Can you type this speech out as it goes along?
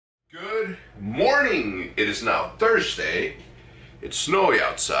Good morning. It is now Thursday. It's snowy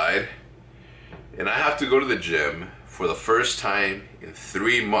outside, and I have to go to the gym for the first time in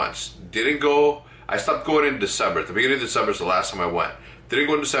 3 months. I stopped going in December. At the beginning of December is the last time I went. Didn't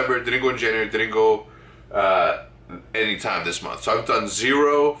go in December, didn't go in January, didn't go anytime this month. So I've done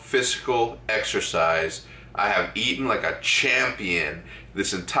zero physical exercise. I have eaten like a champion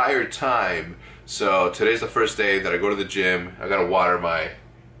this entire time. So today's the first day that I go to the gym. I gotta water my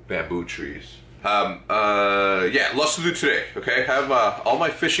bamboo trees. Yeah, lots to do today, okay? I have all my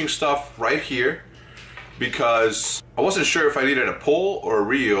fishing stuff right here because I wasn't sure if I needed a pole or a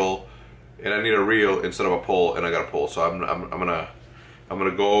reel, and I need a reel instead of a pole, and I got a pole. So I'm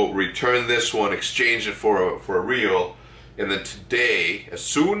gonna go return this one, exchange it for a reel, and then today, as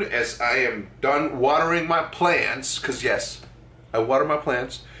soon as I am done watering my plants, because yes, I water my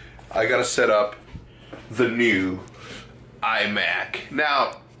plants, I gotta set up the new iMac.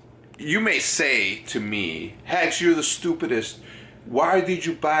 Now, you may say to me, Hax, you're the stupidest. Why did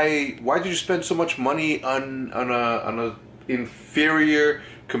you spend so much money on a inferior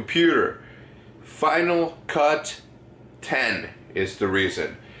computer? Final Cut 10 is the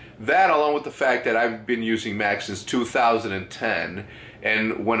reason. That, along with the fact that I've been using Mac since 2010,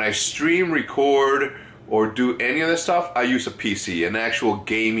 and when I stream, record, or do any of this stuff, I use a PC, an actual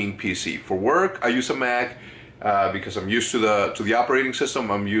gaming PC. For work, I use a Mac because I'm used to the operating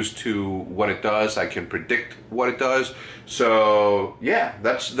system. I'm used to what it does. I can predict what it does. So yeah,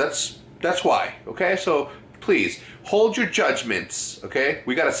 that's why. Okay, so please hold your judgments. Okay,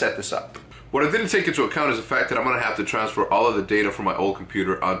 we gotta set this up. What I didn't take into account is the fact that I'm gonna have to transfer all of the data from my old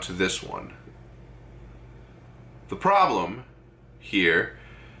computer onto this one. The problem here,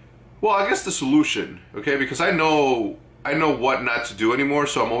 well, I guess the solution, okay, because I know what not to do anymore,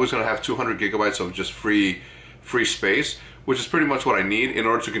 so I'm always gonna have 200 gigabytes of just free space, which is pretty much what I need in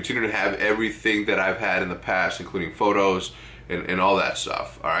order to continue to have everything that I've had in the past, including photos and all that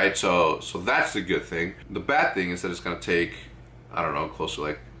stuff. All right, so that's the good thing. The bad thing is that it's gonna take, I don't know, close to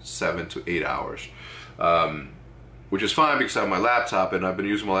like 7 to 8 hours, which is fine because I have my laptop and I've been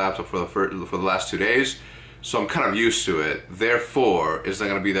using my laptop for the last 2 days, so I'm kind of used to it. Therefore, it's not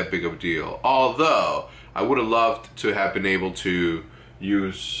going to be that big of a deal. Although I would have loved to have been able to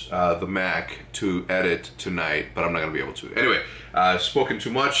use the Mac to edit tonight, but I'm not going to be able to. Anyway, I've spoken too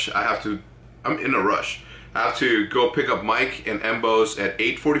much. I'm in a rush. I have to go pick up Mike and Embos at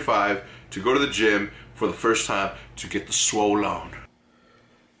 8:45 to go to the gym for the first time to get the swole on.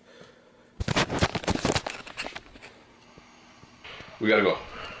 We gotta go.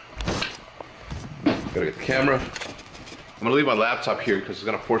 Gotta get the camera. I'm gonna leave my laptop here because it's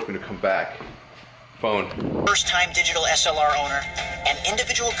gonna force me to come back. Phone. First-time digital SLR owner, an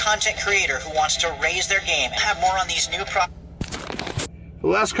individual content creator who wants to raise their game. Have more on these new The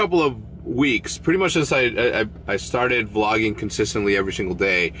last couple of weeks, pretty much since I started vlogging consistently every single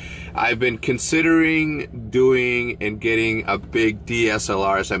day, I've been considering doing and getting a big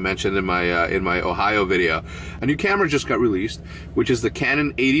DSLR, as I mentioned in my Ohio video. A new camera just got released, which is the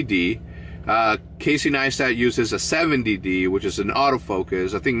Canon 80D. Casey Neistat uses a 70D, which is an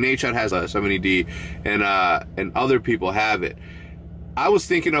autofocus. I think Nadeshot has a 70D, and other people have it. I was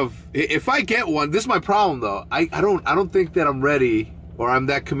thinking of, if I get one, this is my problem though. I don't think that I'm ready, or I'm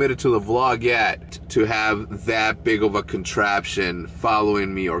that committed to the vlog yet, to have that big of a contraption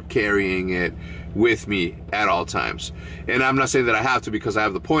following me or carrying it with me at all times. And I'm not saying that I have to because I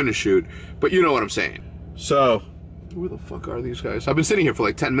have the point and shoot, but you know what I'm saying. So, where the fuck are these guys? I've been sitting here for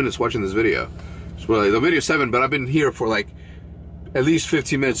like 10 minutes watching this video. So the video's 7, but I've been here for like at least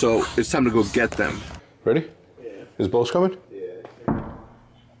 15 minutes, so it's time to go get them. Ready? Yeah. Is Bo's coming? Yeah.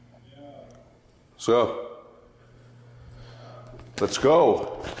 Let's go. Let's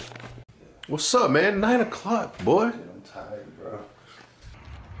go. What's up, man? 9 o'clock, boy. I'm tired, bro.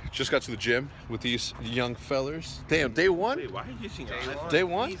 Just got to the gym with these young fellers. Damn, day one? Wait, why are you using day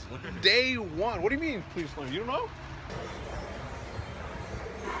one? Day one. What do you mean, please learn? You don't know?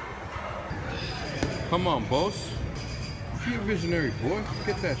 Come on, boss. Be a visionary, boy.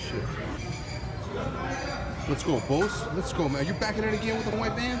 Get that shit. Let's go, boss. Let's go, man. You backing it again with the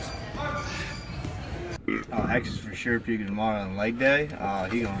white bands? Oh, Hex is for sure puking tomorrow on leg day. Oh,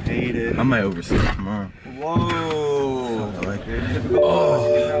 he gonna hate it. I might oversleep tomorrow. Whoa! I like it.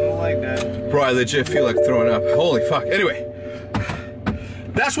 Oh, leg day. Bro, I legit feel like throwing up. Holy fuck. Anyway,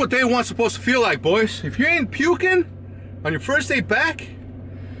 that's what day one's supposed to feel like, boys. If you ain't puking on your first day back,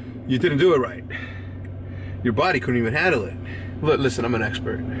 you didn't do it right. Your body couldn't even handle it. Listen, I'm an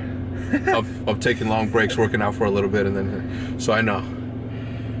expert of taking long breaks, working out for a little bit, and then, so I know.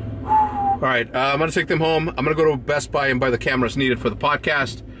 All right, I'm gonna take them home. I'm gonna go to Best Buy and buy the cameras needed for the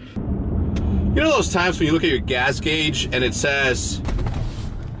podcast. You know those times when you look at your gas gauge and it says,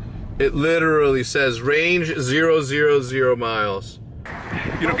 it literally says range 000 miles.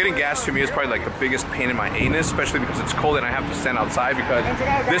 You know, getting gas to me is probably like the biggest pain in my anus, especially because it's cold and I have to stand outside because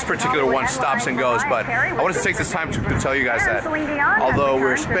this particular one stops and goes. But I wanted to take this time to tell you guys that although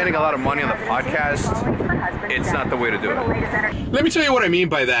we're spending a lot of money on the podcast, it's not the way to do it. Let me tell you what I mean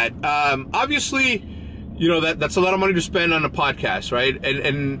by that. Obviously, you know, that's a lot of money to spend on a podcast, right?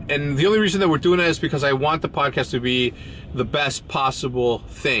 And the only reason that we're doing that is because I want the podcast to be the best possible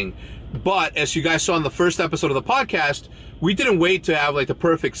thing. But as you guys saw in the first episode of the podcast, we didn't wait to have like the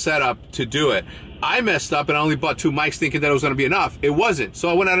perfect setup to do it. I messed up and I only bought 2 mics thinking that it was going to be enough. It wasn't. So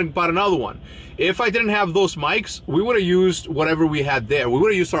I went out and bought another one. If I didn't have those mics, we would have used whatever we had there. We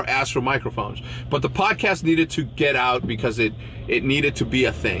would have used our Astro microphones. But the podcast needed to get out because it needed to be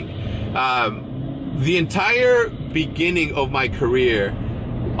a thing. The entire beginning of my career,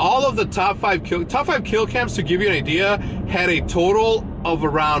 all of the top 5 kill cams, to give you an idea, had a total of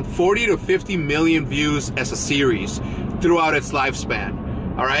around 40 to 50 million views as a series throughout its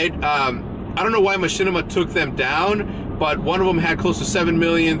lifespan. All right. I don't know why Machinima took them down, but one of them had close to 7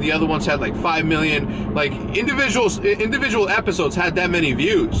 million. The other ones had like 5 million. Like individual episodes had that many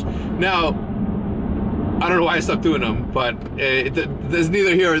views. Now, I don't know why I stopped doing them, but there's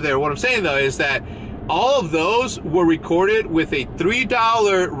neither here or there. What I'm saying though is that all of those were recorded with a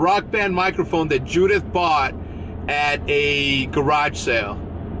 $3 Rock Band microphone that Judith bought at a garage sale.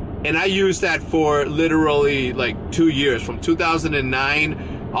 And I used that for literally like 2 years, from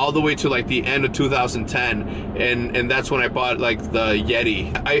 2009 all the way to like the end of 2010. And that's when I bought like the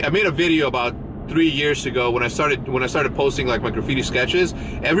Yeti. I made a video about 3 years ago when I started posting like my graffiti sketches.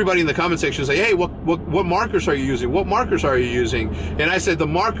 Everybody in the comment section was like, hey, what markers are you using? What markers are you using? And I said, the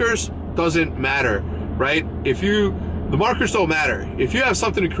markers doesn't matter, right? The markers don't matter. If you have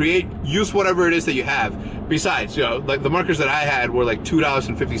something to create, use whatever it is that you have. Besides, you know, like the markers that I had were like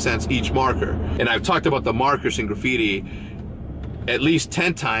 $2.50 each marker. And I've talked about the markers in graffiti at least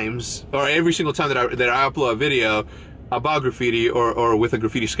 10 times, or every single time that I upload a video about graffiti or with a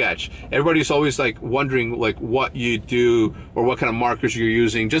graffiti sketch. Everybody's always like wondering like what you do or what kind of markers you're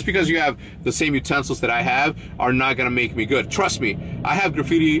using. Just because you have the same utensils that I have are not gonna make me good. Trust me, I have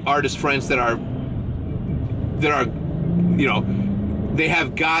graffiti artist friends that are, you know, they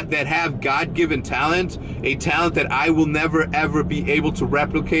have God-given talent, a talent that I will never ever be able to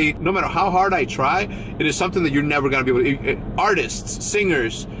replicate. No matter how hard I try, it is something that you're never gonna be able to. Artists,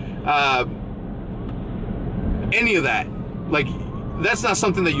 singers, any of that, like, that's not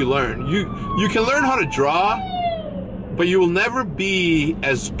something that you learn. You can learn how to draw, but you will never be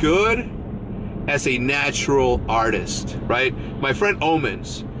as good as a natural artist, right? My friend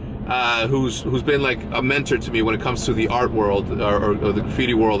Omens, who's been like a mentor to me when it comes to the art world or the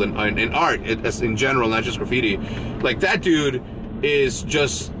graffiti world and art in general, not just graffiti. Like, that dude is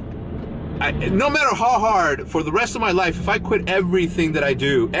just, no matter how hard, for the rest of my life, if I quit everything that I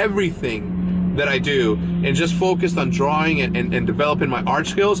do, and just focused on drawing and developing my art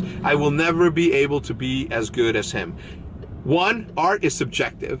skills, I will never be able to be as good as him. 1, art is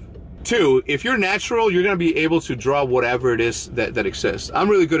subjective. 2, if you're natural, you're going to be able to draw whatever it is that exists. I'm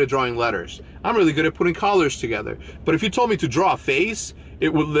really good at drawing letters. I'm really good at putting collars together. But if you told me to draw a face,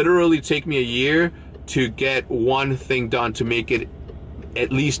 it would literally take me a year to get one thing done to make it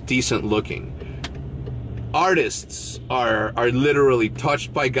at least decent looking. Artists are literally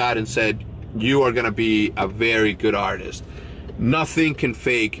touched by God and said, you are going to be a very good artist. Nothing can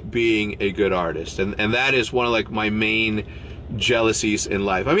fake being a good artist. And that is one of like my main jealousies in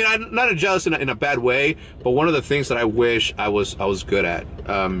life. I mean, I'm not a jealous in a bad way, but one of the things that I wish I was good at.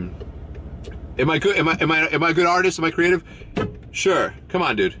 Am I good? Am I a good artist? Am I creative? Sure. Come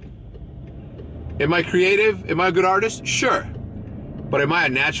on, dude. Am I creative? Am I a good artist? Sure. But am I a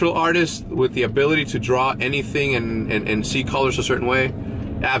natural artist with the ability to draw anything and see colors a certain way?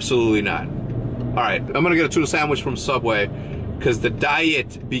 Absolutely not. All right, I'm gonna get a tuna sandwich from Subway because the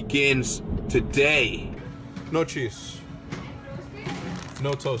diet begins today. No cheese.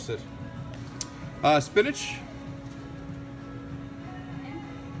 No toasted. Spinach.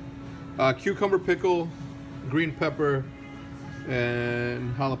 Cucumber pickle, green pepper,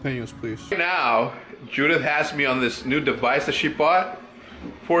 and jalapenos, please. Now, Judith has me on this new device that she bought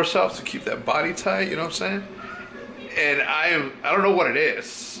for herself to keep that body tight, you know what I'm saying? And I don't know what it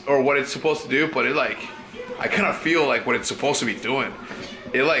is or what it's supposed to do, but it like, I kind of feel like what it's supposed to be doing.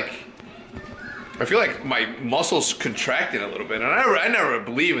 It like, I feel like my muscles contracting a little bit. And I never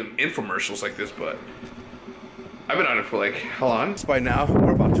believe in infomercials like this, but I've been on it for like, how long? By now,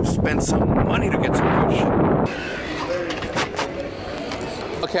 we're about to spend some money to get some good shit.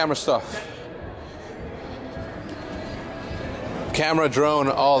 Camera stuff. Camera, drone,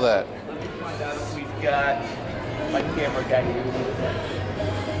 all that. Let me find out if we've got my camera guy here.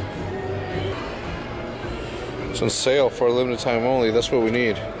 It's on sale for a limited time only. That's what we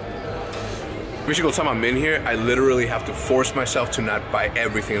need. Every single time I'm in here, I literally have to force myself to not buy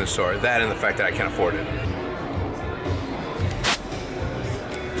everything in the store. That and the fact that I can't afford it.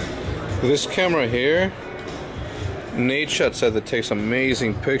 This camera here, Nate Shot said that takes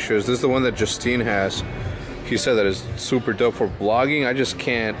amazing pictures. This is the one that Justine has. He said that is super dope for blogging. I just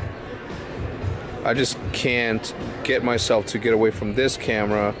can't get myself to get away from this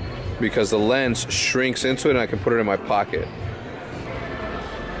camera because the lens shrinks into it and I can put it in my pocket.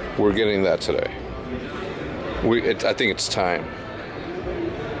 We're getting that today. I think it's time.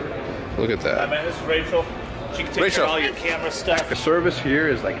 Look at that. Hi, man, this is Rachel. She can take care of all your camera stuff. The service here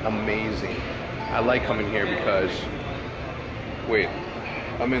is like amazing. I like coming here because, I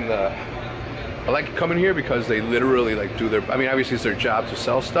like coming here because they literally like do their, I mean obviously it's their job to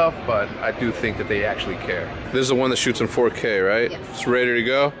sell stuff, but I do think that they actually care. This is the one that shoots in 4K, right? Yes. It's ready to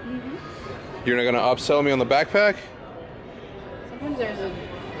go? Mm-hmm. You're not gonna upsell me on the backpack? Sometimes there's a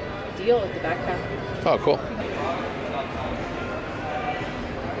deal with the backpack. Oh, cool.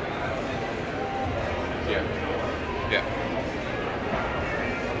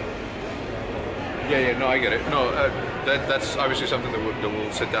 Yeah, no, I get it. No, that's obviously something that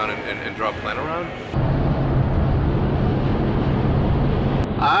we'll sit down and draw a plan around.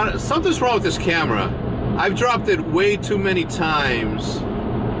 Something's wrong with this camera. I've dropped it way too many times.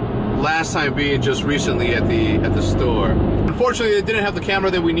 Last time being just recently at the store. Unfortunately, they didn't have the camera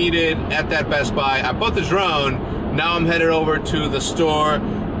that we needed at that Best Buy. I bought the drone. Now I'm headed over to the store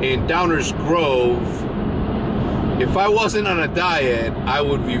in Downers Grove. If I wasn't on a diet, I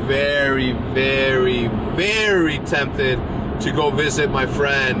would be very, very, very tempted to go visit my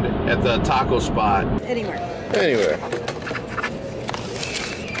friend at the taco spot. Anywhere. Anywhere.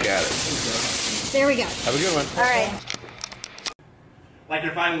 Got it. There we go. Have a good one. All right. Like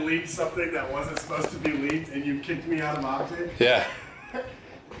if I leaked something that wasn't supposed to be leaked and you kicked me out of Octave, Yeah.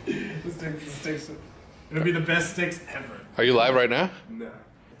 the sticks, it'll be the best sticks ever. Are you live right now? No.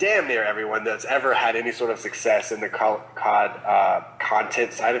 Damn near everyone that's ever had any sort of success in the COD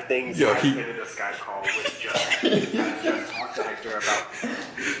content side of things has been in this guy call with just talked to Hector about.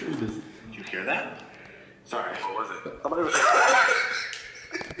 Did you hear that? Sorry, what was it?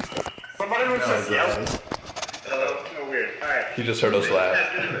 Somebody was just yelling. Oh, weird. All right. He just heard us laugh.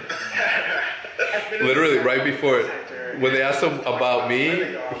 Literally right before, when they asked him about me,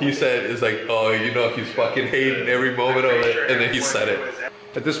 he said, it's like, oh, you know, he's fucking hating every moment of it, and then he said it.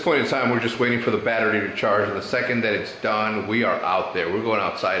 At this point in time, we're just waiting for the battery to charge, and the second that it's done, we are out there. We're going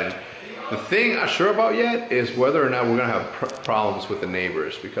outside, and the thing I'm not sure about yet is whether or not we're gonna have problems with the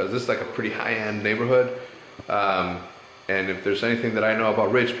neighbors, because this is like a pretty high-end neighborhood, and if there's anything that I know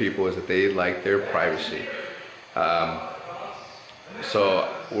about rich people is that they like their privacy. So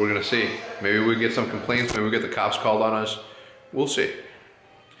we're gonna see. Maybe we get some complaints, maybe we get the cops called on us. We'll see.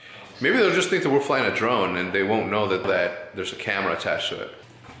 Maybe they'll just think that we're flying a drone and they won't know that there's a camera attached to it.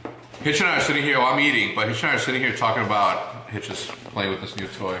 Hitch and I are sitting here, well, I'm eating, but Hitch and I are sitting here talking about, Hitch is playing with this new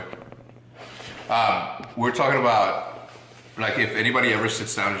toy. We're talking about, like, if anybody ever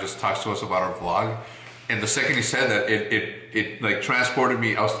sits down and just talks to us about our vlog, and the second he said that, it like transported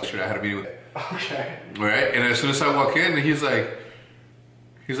me, I had a meeting with him. Okay. Right? And as soon as I walk in, he's like,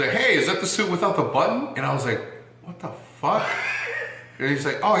 hey, is that the suit without the button? And I was like, what the fuck? And he's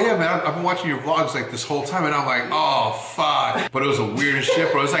like, oh yeah, man, I've been watching your vlogs like this whole time. And I'm like, oh, fuck. But it was a weird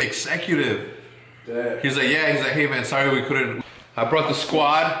shit, bro. It was like executive. Damn. He's like, yeah, he's like, hey man, sorry we couldn't. I brought the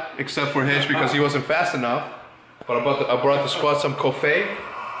squad, except for Hitch because he wasn't fast enough. But I brought the squad some coffee.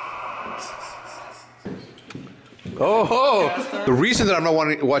 Oh, the reason that I'm not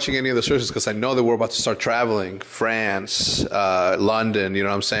watching any of the shows is because I know that we're about to start traveling. France, London, you know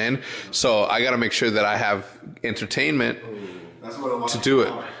what I'm saying? So I got to make sure that I have entertainment to do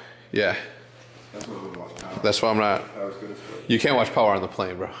it. Yeah. That's what I would watch Power. That's why I'm not. You can't watch Power on the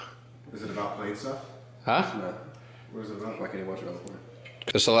plane, bro. Is it about plane stuff? Huh? No. What is it about? Why can't you watch it on the plane?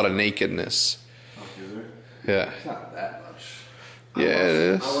 There's a lot of nakedness. Oh, is there? Yeah. It's not that much. Yeah,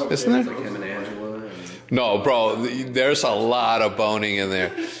 it is. Isn't there? Like him and Angela. No, bro, there's a lot of boning in there.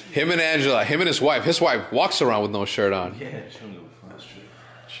 Him and Angela, him and his wife. His wife walks around with no shirt on. Yeah, that's true.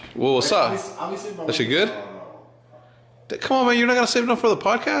 Well, what's up? Is she good? Come on, man, you're not gonna save enough for the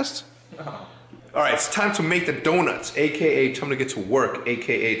podcast? No. All right, it's time to make the donuts, aka time to get to work,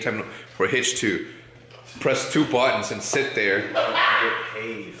 aka time for Hitch to press 2 buttons and sit there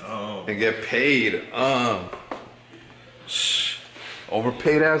and get paid.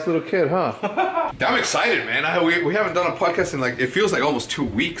 Overpaid ass little kid, huh? I'm excited, man. We haven't done a podcast in like, it feels like almost 2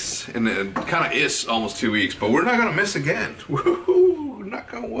 weeks, and it kind of is almost 2 weeks, but we're not gonna miss again. Woohoo!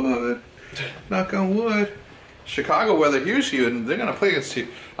 Knock on wood. Knock on wood. Chicago weather here's you, and they're gonna play against you.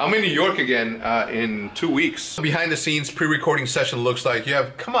 I'm in New York again in 2 weeks. Behind the scenes pre-recording session looks like you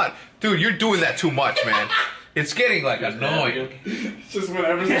have. Come on, dude, you're doing that too much, man. It's getting like annoying. It's just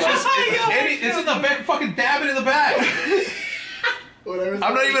whatever's it's in the back, fucking dab it in the back. I'm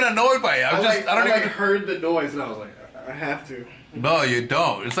not even annoyed by it. I don't even heard the noise and I was like, I have to. No, you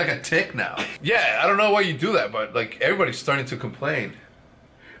don't. It's like a tick now. Yeah, I don't know why you do that, but like everybody's starting to complain.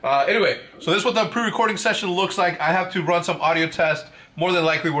 Anyway, so this is what the pre-recording session looks like. I have to run some audio tests. More than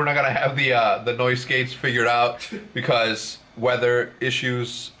likely, we're not gonna have the noise gates figured out because weather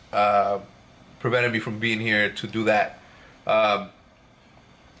issues prevented me from being here to do that. Are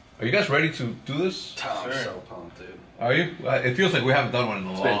you guys ready to do this? I'm so pumped, dude. Are you? It feels like we haven't done one in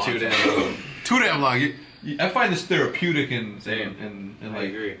a long time. It's been too damn long. Too damn long. I find this therapeutic and like, I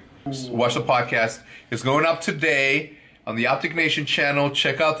agree. Watch the podcast. It's going up today on the Optic Nation channel.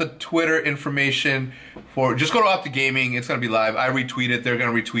 Check out the Twitter information for. Just go to Optic Gaming. It's gonna be live. I retweet it. They're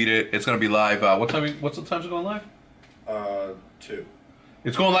gonna retweet it. It's gonna be live. What's the time it's going live? 2.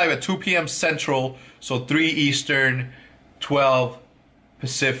 It's going live at 2 p.m. Central, so 3 Eastern, 12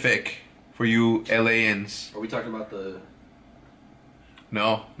 Pacific for you LAans. Are we talking about the?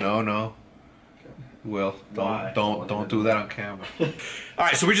 No. Will, don't do that on camera. All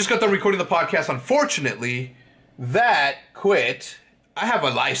right, so we just got done recording the podcast. Unfortunately, that quit. I have a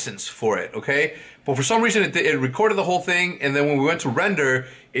license for it, okay? But for some reason, it recorded the whole thing, and then when we went to render,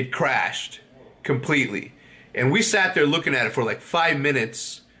 it crashed completely. And we sat there looking at it for like 5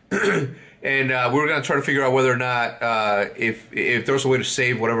 minutes, and we were gonna try to figure out whether or not if there was a way to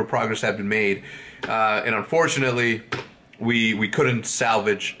save whatever progress had been made. And unfortunately, we couldn't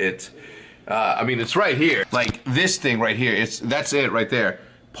salvage it. I mean, it's right here. Like this thing right here. That's it right there.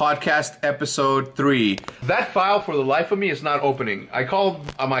 Podcast episode 3. That file, for the life of me, is not opening. I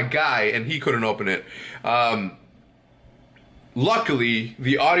called my guy and he couldn't open it. Luckily,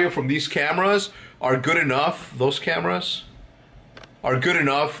 the audio from these cameras are good enough. Those cameras are good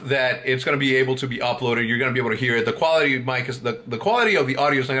enough that it's going to be able to be uploaded. You're going to be able to hear it. The quality, Mike, is the quality of the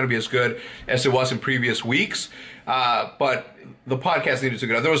audio is not going to be as good as it was in previous weeks. But the podcast needed to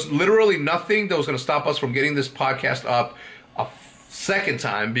go. There was literally nothing that was going to stop us from getting this podcast up a second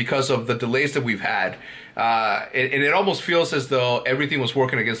time because of the delays that we've had. And it almost feels as though everything was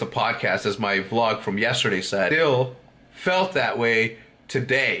working against the podcast, as my vlog from yesterday said. Still felt that way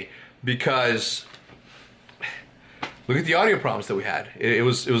today because look at the audio problems that we had. It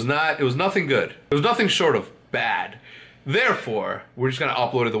was nothing good. It was nothing short of bad. Therefore, we're just going to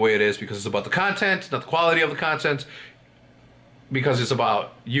upload it the way it is because it's about the content, not the quality of the content, because it's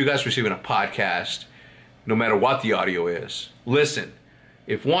about you guys receiving a podcast no matter what the audio is. Listen,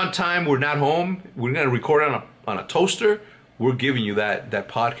 if one time we're not home, we're going to record on a toaster, we're giving you that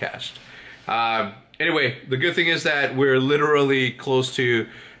podcast. Anyway, the good thing is that we're literally close to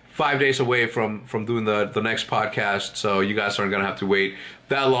 5 days away from doing the next podcast, so you guys aren't going to have to wait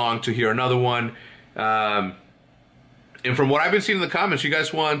that long to hear another one. And from what I've been seeing in the comments, you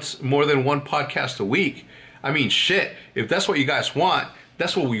guys want more than one podcast a week. I mean, shit, if that's what you guys want,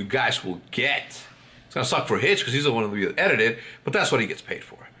 that's what you guys will get. It's going to suck for Hitch because he's the one who edited, but that's what he gets paid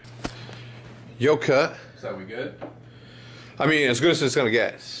for. Yo, cut. Is that we good? I mean, as good as it's going to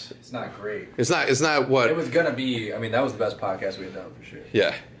get. It's not great. It's not what... It was going to be, I mean, that was the best podcast we had done for sure.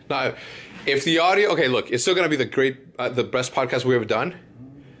 Yeah. Now, if the audio... Okay, look, it's still going to be the best podcast we've ever done,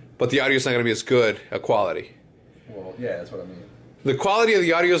 but the audio is not going to be as good a quality. Well, yeah, that's what I mean. The quality of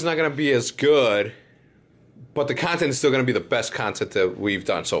the audio is not going to be as good, but the content is still going to be the best content that we've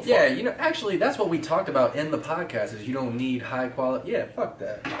done so far. Yeah, you know, actually, that's what we talked about in the podcast, is you don't need high quality... Yeah, fuck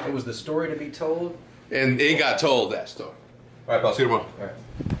that. It was the story to be told. And it got told, that story. All right, pal, see you tomorrow. All right.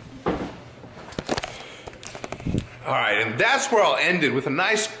 All right, and that's where I'll end it, with a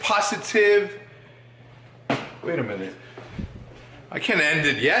nice positive... Wait a minute. I can't end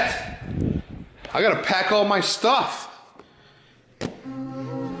it yet. I gotta pack all my stuff.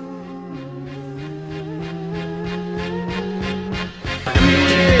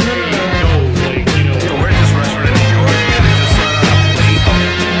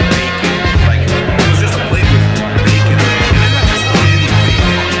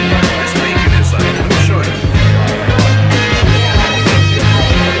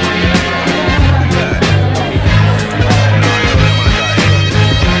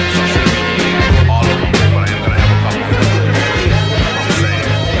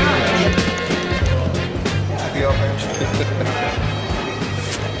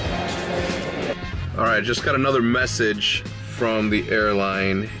 All right, just got another message from the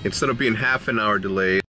airline. Instead of being half an hour delayed,